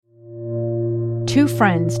Two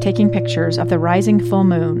friends taking pictures of the rising full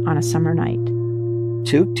moon on a summer night.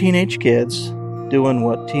 Two teenage kids doing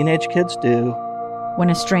what teenage kids do. When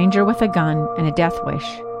a stranger with a gun and a death wish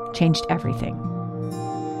changed everything.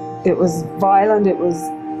 It was violent, it was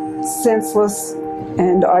senseless,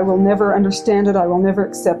 and I will never understand it, I will never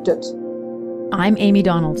accept it. I'm Amy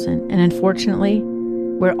Donaldson, and unfortunately,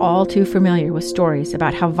 we're all too familiar with stories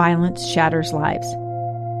about how violence shatters lives.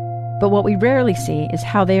 But what we rarely see is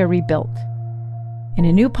how they are rebuilt. In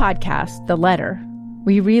a new podcast, The Letter,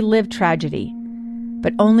 we relive tragedy,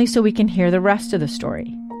 but only so we can hear the rest of the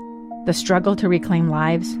story. The struggle to reclaim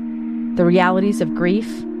lives, the realities of grief,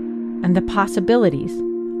 and the possibilities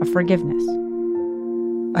of forgiveness.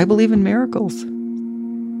 I believe in miracles.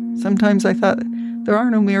 Sometimes I thought, there are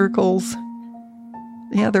no miracles.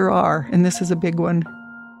 Yeah, there are, and this is a big one.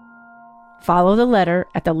 Follow The Letter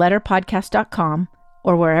at theletterpodcast.com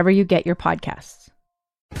or wherever you get your podcasts.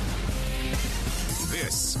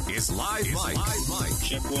 This is Live Mike.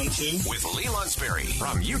 Check 1, 2. With Lee Lunsberry.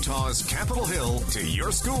 From Utah's Capitol Hill to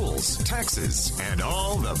your schools, taxes, and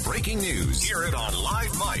all the breaking news. Hear it on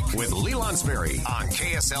Live Mike with Lee Lunsberry on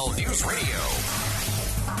KSL News Radio.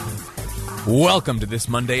 Welcome to this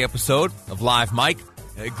Monday episode of Live Mike.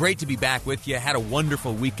 Great to be back with you. Had a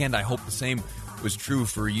wonderful weekend. I hope the same was true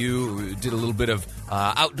for you. Did a little bit of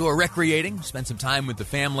outdoor recreating, spent some time with the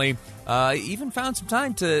family, even found some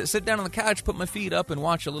time to sit down on the couch, put my feet up, and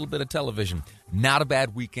watch a little bit of television. Not a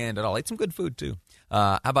bad weekend at all. Ate some good food, too.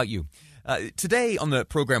 How about you? Today on the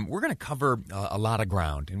program, we're going to cover a lot of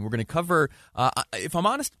ground, and we're going to cover, if I'm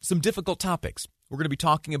honest, some difficult topics. We're going to be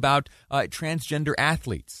talking about transgender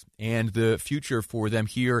athletes and the future for them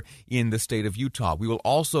here in the state of Utah. We will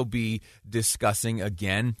also be discussing,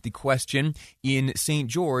 again, the question in St.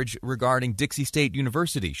 George regarding Dixie State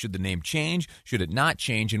University. Should the name change? Should it not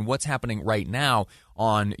change? And what's happening right now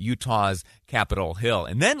on Utah's Capitol Hill.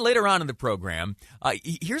 And then later on in the program,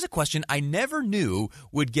 here's a question I never knew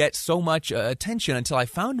would get so much attention until I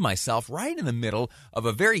found myself right in the middle of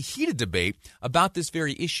a very heated debate about this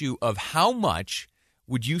very issue of how much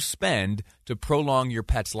would you spend to prolong your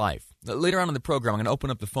pet's life. Later on in the program, I'm going to open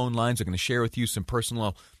up the phone lines. I'm going to share with you some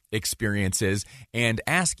personal experiences and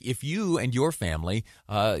ask if you and your family,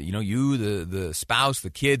 you, the spouse, the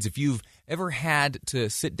kids, if you've ever had to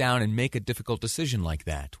sit down and make a difficult decision like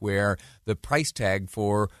that, where the price tag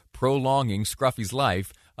for prolonging Scruffy's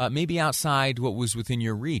life may be outside what was within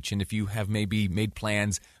your reach, and if you have maybe made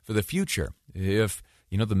plans for the future. If,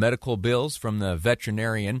 the medical bills from the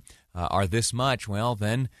veterinarian are this much, well,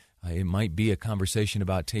 then it might be a conversation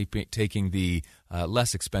about taking the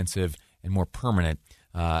less expensive and more permanent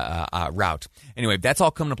route. Anyway, that's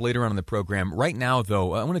all coming up later on in the program. Right now,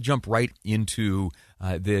 though, I want to jump right into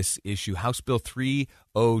this issue. House Bill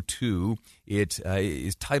 302, it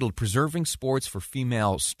is titled Preserving Sports for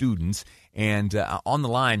Female Students. And on the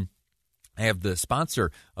line, I have the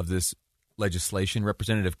sponsor of this legislation,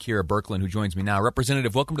 Representative Kira Birkeland, who joins me now.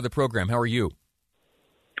 Representative, welcome to the program. How are you?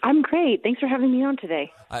 I'm great. Thanks for having me on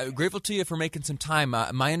today. Grateful to you for making some time.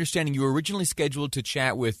 My understanding, you were originally scheduled to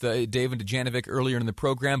chat with David Dejanovic earlier in the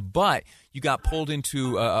program, but you got pulled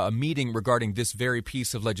into a meeting regarding this very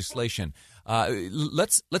piece of legislation.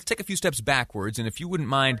 Let's take a few steps backwards, and if you wouldn't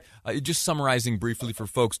mind just summarizing briefly for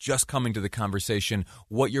folks just coming to the conversation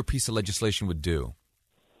what your piece of legislation would do.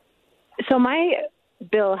 So my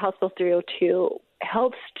bill, House Bill 302,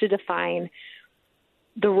 helps to define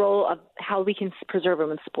the role of how we can preserve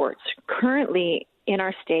women's sports. Currently, in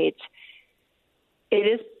our state, it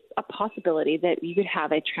is a possibility that you could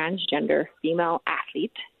have a transgender female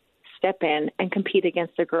athlete step in and compete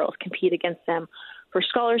against the girls, compete against them for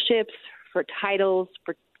scholarships, for titles,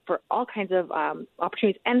 for all kinds of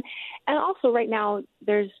opportunities. And also right now,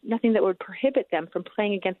 there's nothing that would prohibit them from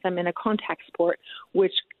playing against them in a contact sport,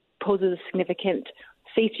 which poses a significant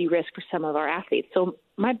safety risk for some of our athletes. So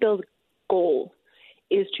my bill's goal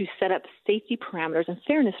is to set up safety parameters and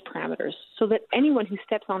fairness parameters so that anyone who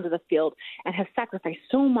steps onto the field and has sacrificed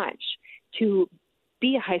so much to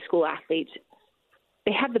be a high school athlete,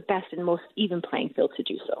 they have the best and most even playing field to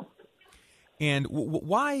do so. And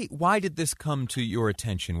why did this come to your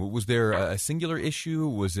attention? Was there a singular issue?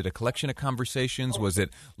 Was it a collection of conversations? Was it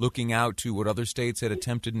looking out to what other states had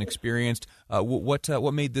attempted and experienced?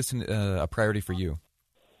 What made this a priority for you?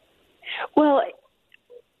 Well,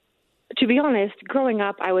 to be honest, growing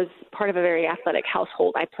up, I was part of a very athletic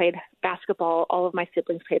household. I played basketball. All of my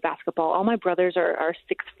siblings played basketball. All my brothers are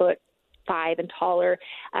 6'5" and taller.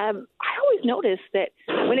 I always noticed that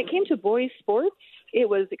when it came to boys' sports, it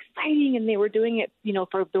was exciting, and they were doing it,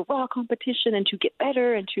 for the raw competition and to get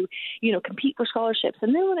better and to, compete for scholarships.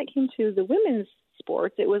 And then when it came to the women's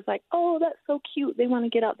sports. It was like, oh, that's so cute. They want to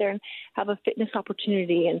get out there and have a fitness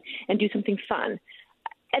opportunity and do something fun.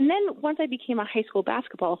 And then once I became a high school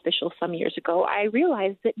basketball official some years ago, I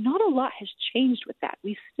realized that not a lot has changed with that.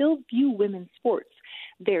 We still view women's sports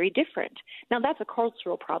very different. Now, that's a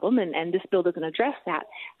cultural problem, and this bill doesn't address that.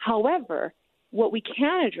 However, what we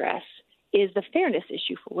can address is the fairness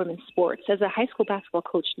issue for women's sports. As a high school basketball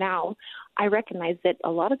coach now, I recognize that a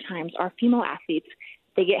lot of times our female athletes,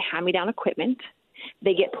 they get hand-me-down equipment.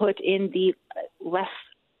 They get put in the less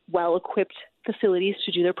well-equipped facilities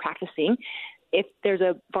to do their practicing. If there's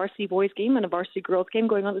a varsity boys game and a varsity girls game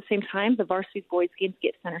going on at the same time, the varsity boys games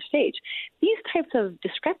get center stage. These types of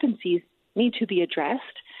discrepancies need to be addressed,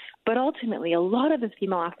 but ultimately a lot of the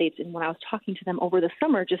female athletes, and when I was talking to them over the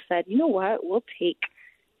summer, just said, you know what, we'll take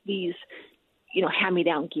these,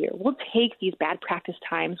 hand-me-down gear. We'll take these bad practice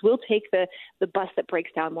times. We'll take the bus that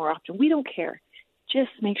breaks down more often. We don't care.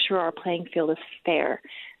 Just make sure our playing field is fair.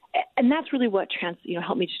 And that's really what helped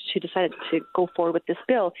me to decide to go forward with this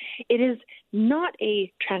bill. It is not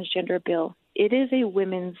a transgender bill. It is a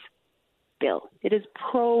women's bill. It is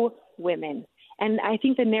pro-women. And I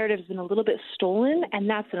think the narrative has been a little bit stolen, and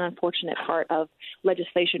that's an unfortunate part of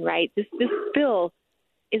legislation, right? This bill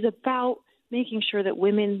is about making sure that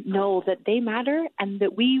women know that they matter and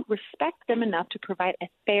that we respect them enough to provide a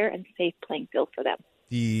fair and safe playing field for them.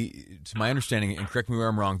 To my understanding, and correct me where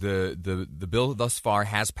I'm wrong, the bill thus far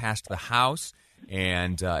has passed the House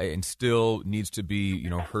and still needs to be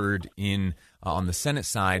heard in on the Senate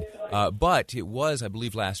side. But it was, I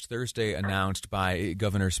believe, last Thursday announced by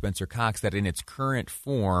Governor Spencer Cox that in its current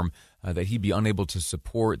form that he'd be unable to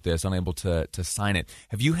support this, unable to sign it.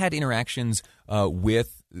 Have you had interactions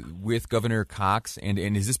with Governor Cox, and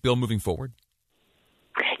is this bill moving forward?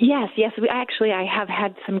 Yes. I have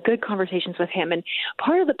had some good conversations with him. And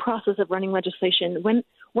part of the process of running legislation,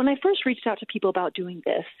 when I first reached out to people about doing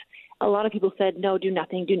this, a lot of people said, no, do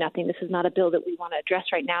nothing. This is not a bill that we want to address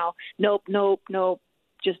right now. Nope.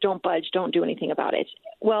 Just don't budge. Don't do anything about it.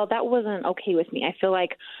 Well, that wasn't okay with me. I feel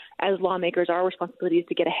like as lawmakers, our responsibility is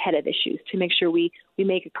to get ahead of issues, to make sure we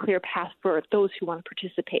make a clear path for those who want to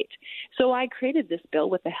participate. So I created this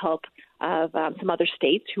bill with the help of some other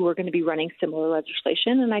states who are going to be running similar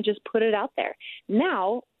legislation, and I just put it out there.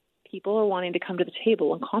 Now, people are wanting to come to the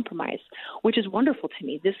table and compromise, which is wonderful to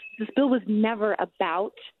me. This bill was never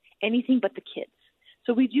about anything but the kids.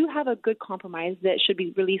 So we do have a good compromise that should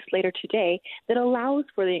be released later today that allows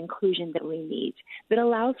for the inclusion that we need, that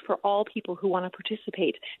allows for all people who want to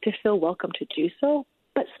participate to feel welcome to do so,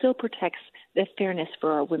 but still protects the fairness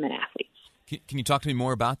for our women athletes. Can you talk to me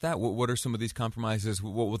more about that? What are some of these compromises?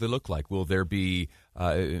 What will they look like? Will there be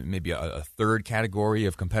maybe a third category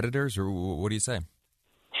of competitors, or what do you say?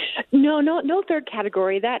 No third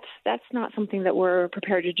category. That's not something that we're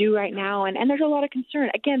prepared to do right now. And there's a lot of concern.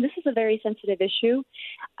 Again, this is a very sensitive issue.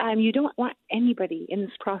 You don't want anybody in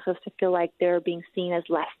this process to feel like they're being seen as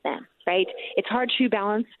less than, right? It's hard to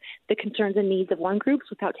balance the concerns and needs of one group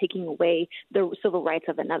without taking away the civil rights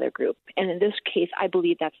of another group. And in this case, I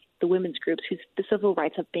believe that's the women's groups whose the civil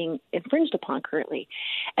rights are being infringed upon currently.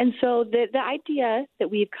 And so the idea that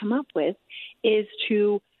we've come up with is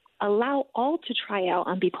to allow all to try out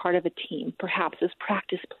and be part of a team, perhaps as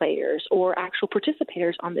practice players or actual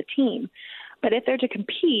participators on the team. But if they're to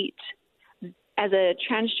compete as a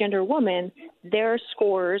transgender woman, their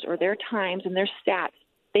scores or their times and their stats,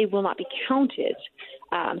 they will not be counted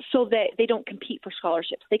so that they don't compete for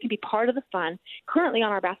scholarships. They can be part of the fun. Currently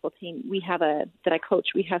on our basketball team, that I coach,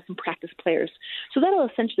 we have some practice players. So that'll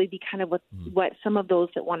essentially be kind of what some of those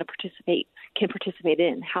that want to participate can participate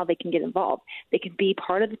in, how they can get involved. They can be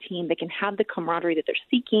part of the team. They can have the camaraderie that they're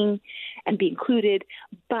seeking and be included,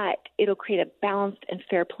 but it'll create a balanced and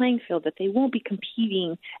fair playing field that they won't be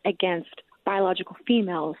competing against biological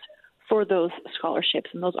females for those scholarships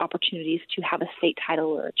and those opportunities to have a state title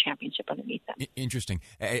or a championship underneath them. Interesting.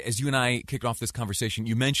 As you and I kicked off this conversation,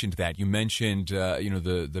 you mentioned that. You mentioned,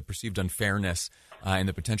 the perceived unfairness and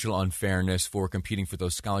the potential unfairness for competing for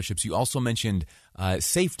those scholarships. You also mentioned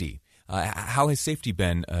safety. How has safety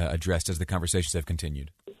been addressed as the conversations have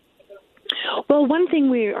continued? Well, one thing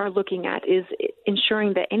we are looking at is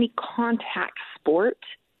ensuring that any contact sport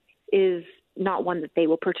is not one that they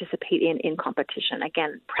will participate in competition.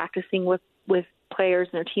 Again, practicing with players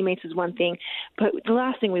and their teammates is one thing, but the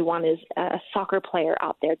last thing we want is a soccer player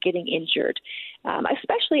out there getting injured,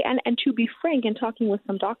 especially, and to be frank, in talking with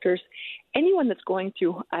some doctors, anyone that's going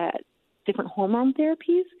through different hormone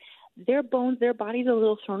therapies, their bones, their body's a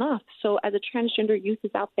little thrown off. So as a transgender youth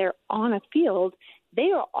is out there on a field,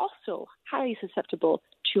 they are also highly susceptible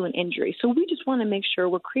to an injury. So we just want to make sure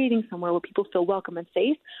we're creating somewhere where people feel welcome and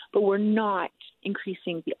safe, but we're not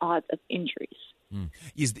increasing the odds of injuries.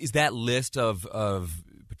 Is that list of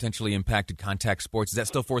potentially impacted contact sports, is that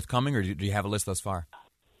still forthcoming, or do you have a list thus far?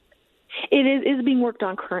 It is being worked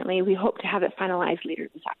on currently. We hope to have it finalized later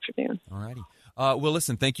this afternoon. All righty. Well,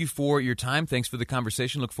 listen, thank you for your time. Thanks for the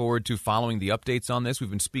conversation. Look forward to following the updates on this. We've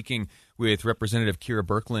been speaking with Representative Kira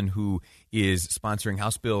Birkeland, who is sponsoring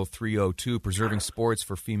House Bill 302, Preserving Sports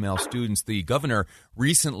for Female Students. The governor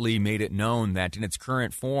recently made it known that in its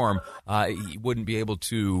current form, he wouldn't be able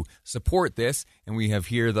to support this, and we have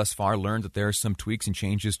here thus far learned that there are some tweaks and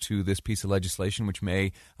changes to this piece of legislation which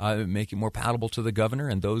may make it more palatable to the governor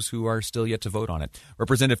and those who are still yet to vote on it.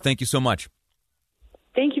 Representative, thank you so much.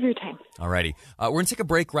 Thank you for your time. All righty. We're going to take a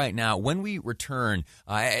break right now. When we return,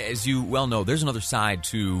 as you well know, there's another side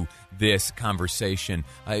to this conversation.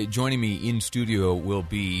 Joining me in studio will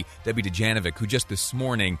be Debbie Dujanovic, who just this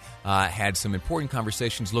morning had some important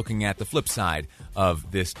conversations looking at the flip side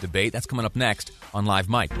of this debate. That's coming up next on Live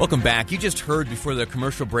Mike. Welcome back. You just heard before the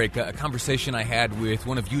commercial break a conversation I had with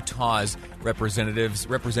one of Utah's representatives,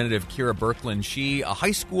 Representative Kira Birkeland. She, a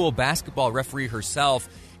high school basketball referee herself,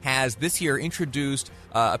 has this year introduced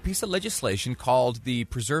a piece of legislation called the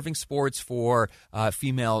Preserving Sports for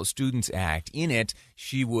Female Students Act. In it,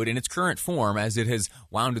 she would, in its current form, as it has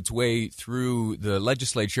wound its way through the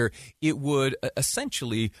legislature, it would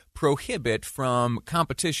essentially prohibit from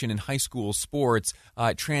competition in high school sports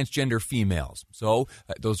transgender females. So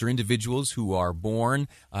those are individuals who are born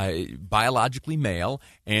biologically male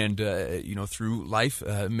and, through life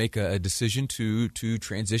make a decision to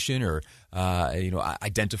transition or,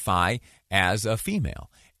 identify as a female.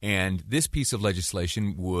 And this piece of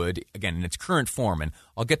legislation would, again, in its current form, and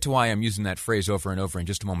I'll get to why I'm using that phrase over and over in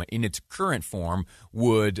just a moment, in its current form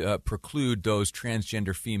would preclude those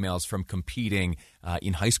transgender females from competing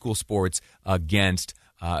in high school sports against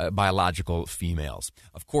biological females.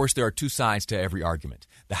 Of course, there are two sides to every argument.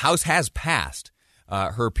 The House has passed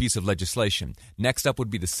her piece of legislation. Next up would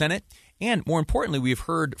be the Senate. And more importantly, we've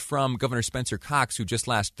heard from Governor Spencer Cox, who just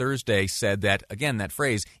last Thursday said that, again, that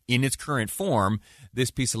phrase, in its current form,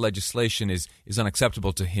 this piece of legislation is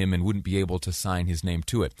unacceptable to him and wouldn't be able to sign his name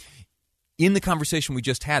to it. In the conversation we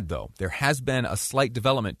just had, though, there has been a slight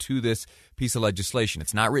development to this piece of legislation.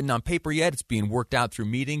 It's not written on paper yet. It's being worked out through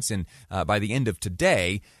meetings, and by the end of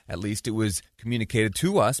today, at least, it was communicated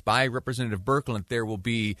to us by Representative Birkeland there will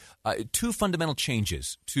be two fundamental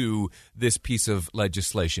changes to this piece of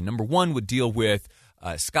legislation. Number one would deal with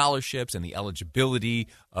scholarships and the eligibility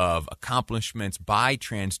of accomplishments by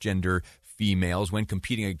transgender females when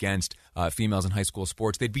competing against females in high school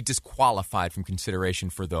sports. They'd be disqualified from consideration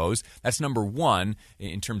for those. That's number one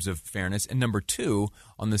in terms of fairness. And number two,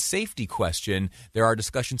 on the safety question, there are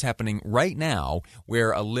discussions happening right now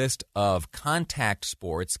where a list of contact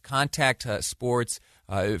sports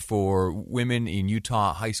for women in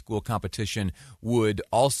Utah high school competition would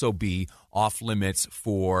also be off limits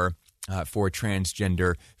for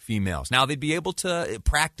transgender females. Now, they'd be able to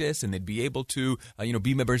practice and they'd be able to,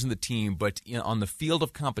 be members of the team, but on the field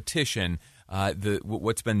of competition,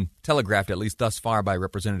 what's been telegraphed, at least thus far by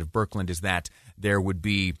Representative Birkeland, is that there would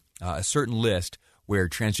be a certain list where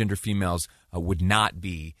transgender females would not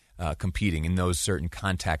be competing in those certain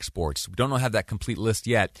contact sports. We don't have that complete list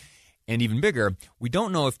yet. And even bigger, we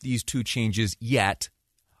don't know if these two changes yet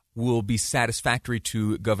will be satisfactory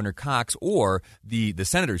to Governor Cox or the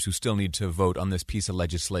senators who still need to vote on this piece of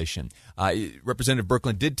legislation. Representative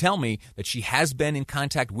Birkeland did tell me that she has been in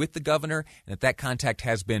contact with the governor and that contact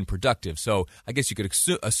has been productive. So I guess you could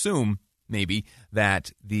assume maybe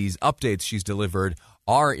that these updates she's delivered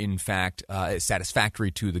are in fact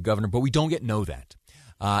satisfactory to the governor, but we don't yet know that.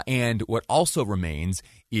 And what also remains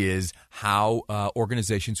is how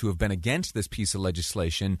organizations who have been against this piece of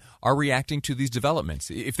legislation are reacting to these developments.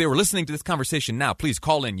 If they were listening to this conversation now, please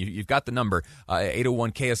call in. You've got the number,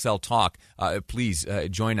 801-KSL-TALK. Please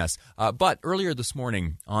join us. But earlier this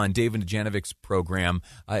morning on Dave and Dujanovic's program,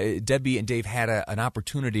 Debbie and Dave had an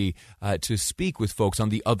opportunity to speak with folks on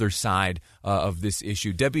the other side of this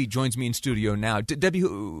issue. Debbie joins me in studio now. Debbie,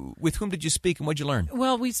 with whom did you speak and what did you learn?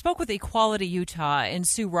 Well, we spoke with Equality Utah and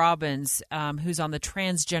Sue Robbins, who's on the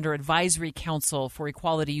Transgender Advisory Council for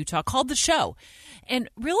Equality Utah, called the show and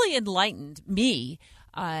really enlightened me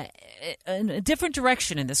in a different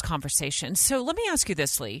direction in this conversation. So let me ask you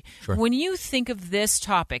this, Lee. Sure. When you think of this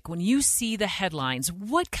topic, when you see the headlines,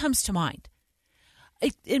 what comes to mind?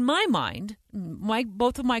 In my mind,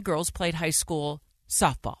 both of my girls played high school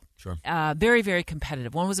softball. Sure. Very, very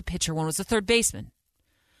competitive. One was a pitcher, one was a third baseman.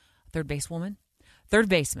 Third basewoman? Third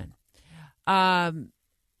baseman.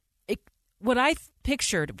 What I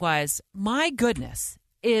pictured was, my goodness,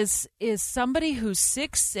 is somebody who's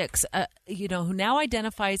 6'6", who now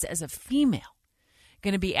identifies as a female,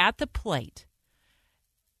 going to be at the plate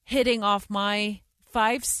hitting off my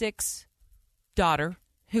 5'6" daughter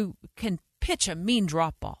who can pitch a mean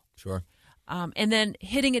drop ball. Sure. And then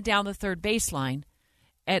hitting it down the third baseline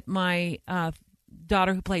at my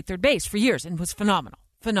daughter who played third base for years and was phenomenal.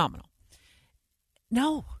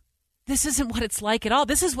 No, this isn't what it's like at all.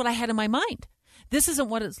 This is what I had in my mind. This isn't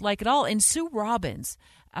what it's like at all. And Sue Robbins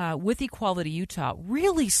with Equality Utah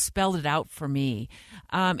really spelled it out for me.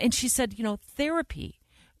 And she said, therapy,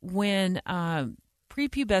 when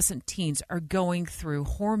prepubescent teens are going through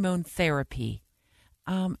hormone therapy,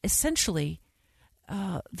 essentially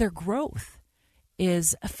their growth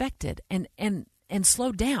is affected and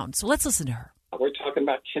slowed down. So let's listen to her. We're talking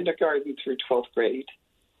about kindergarten through 12th grade.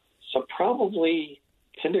 So probably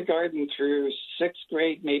kindergarten through 6th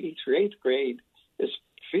grade, maybe through 8th grade, is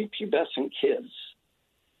prepubescent kids.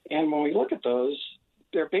 And when we look at those,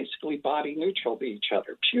 they're basically body neutral to each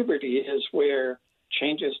other. Puberty is where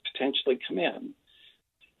changes potentially come in.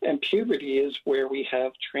 And puberty is where we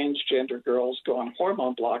have transgender girls go on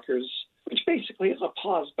hormone blockers, which basically is a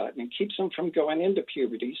pause button and keeps them from going into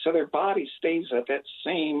puberty. So their body stays at that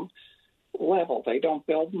same level. They don't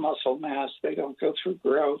build muscle mass. They don't go through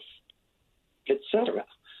growth, etc.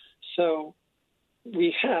 So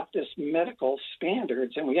we have this medical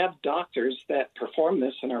standards, and we have doctors that perform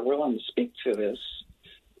this and are willing to speak to this,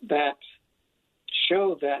 that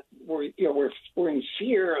show that we're in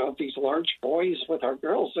fear of these large boys with our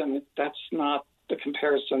girls, and that's not the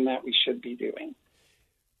comparison that we should be doing.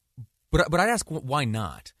 But I'd ask, why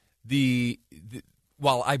not?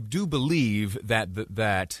 While I do believe that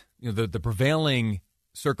the prevailing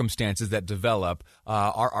circumstances that develop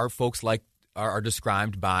are folks like are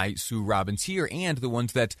described by Sue Robbins here, and the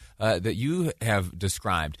ones that you have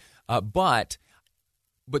described. But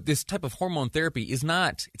this type of hormone therapy it's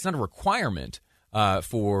not a requirement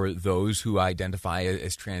for those who identify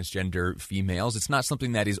as transgender females. It's not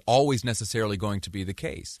something that is always necessarily going to be the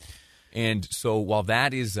case. And so while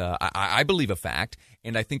that is, I believe, a fact,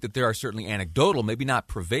 and I think that there are certainly anecdotal, maybe not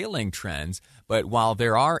prevailing trends, but while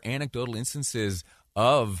there are anecdotal instances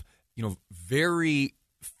of, very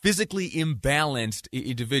physically imbalanced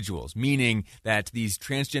individuals, meaning that these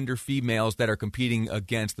transgender females that are competing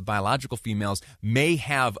against the biological females may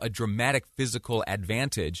have a dramatic physical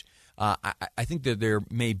advantage, I think that there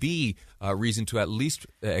may be a reason to at least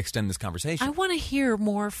extend this conversation. I want to hear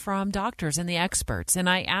more from doctors and the experts. And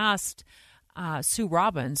I asked Sue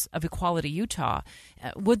Robbins of Equality Utah,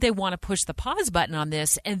 would they want to push the pause button on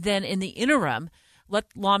this? And then in the interim, let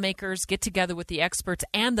lawmakers get together with the experts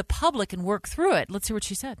and the public and work through it. Let's hear what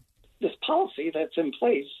she said. This policy that's in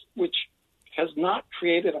place, which has not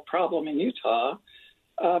created a problem in Utah,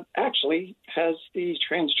 actually has the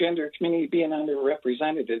transgender community being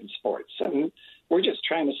underrepresented in sports. And we're just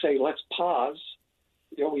trying to say, let's pause.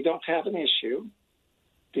 We don't have an issue.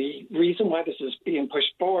 The reason why this is being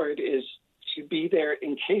pushed forward is to be there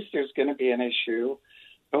in case there's going to be an issue.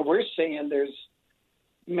 But we're saying there's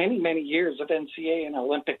many, many years of NCAA and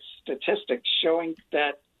Olympic statistics showing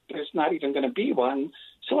that there's not even going to be one.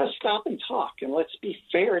 So let's stop and talk, and let's be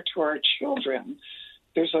fair to our children.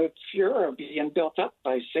 There's a furor being built up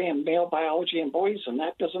by saying male biology and boys, and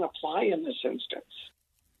that doesn't apply in this instance.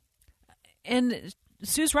 And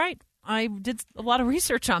Sue's right. I did a lot of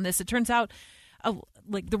research on this. It turns out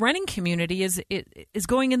the running community is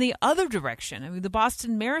going in the other direction. I mean, the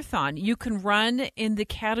Boston Marathon, you can run in the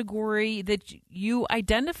category that you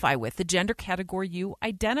identify with, the gender category you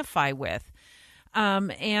identify with.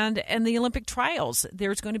 And the Olympic trials,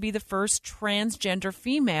 there's going to be the first transgender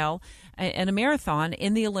female in a marathon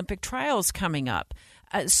in the Olympic trials coming up.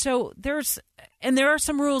 So there are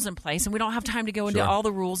some rules in place, and we don't have time to go into all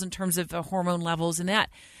the rules in terms of the hormone levels and that.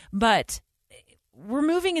 But we're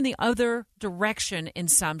moving in the other direction in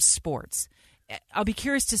some sports. I'll be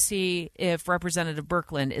curious to see if Representative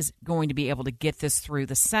Birkeland is going to be able to get this through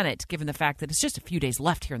the Senate, given the fact that it's just a few days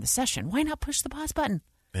left here in the session. Why not push the pause button?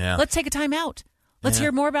 Yeah. Let's take a time out. Let's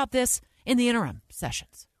hear more about this in the interim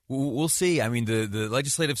sessions. We'll see. I mean, the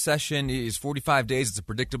legislative session is 45 days. It's a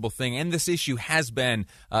predictable thing. And this issue has been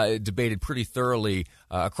debated pretty thoroughly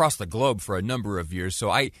across the globe for a number of years.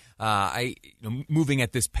 So moving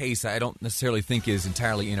at this pace, I don't necessarily think is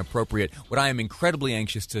entirely inappropriate. What I am incredibly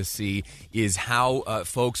anxious to see is how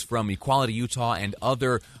folks from Equality Utah and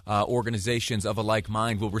other organizations of a like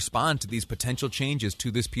mind will respond to these potential changes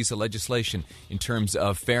to this piece of legislation in terms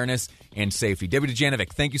of fairness and safety. Debbie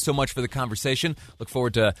Dujanovic, thank you so much for the conversation. Look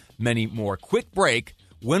forward to many more. Quick break.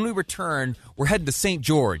 When we return, we're heading to St.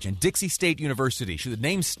 George and Dixie State University. Should the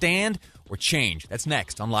name stand or change? That's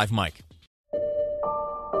next on Live Mike.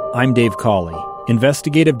 I'm Dave Cawley,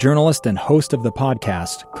 investigative journalist and host of the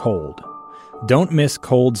podcast Cold. Don't miss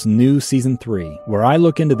Cold's new Season 3, where I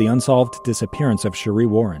look into the unsolved disappearance of Cherie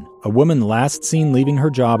Warren, a woman last seen leaving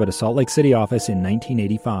her job at a Salt Lake City office in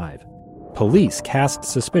 1985. Police cast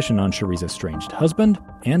suspicion on Cherie's estranged husband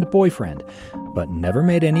and boyfriend, but never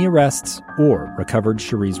made any arrests or recovered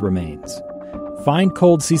Cherie's remains. Find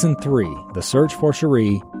Cold Season 3, The Search for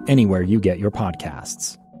Cherie, anywhere you get your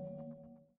podcasts.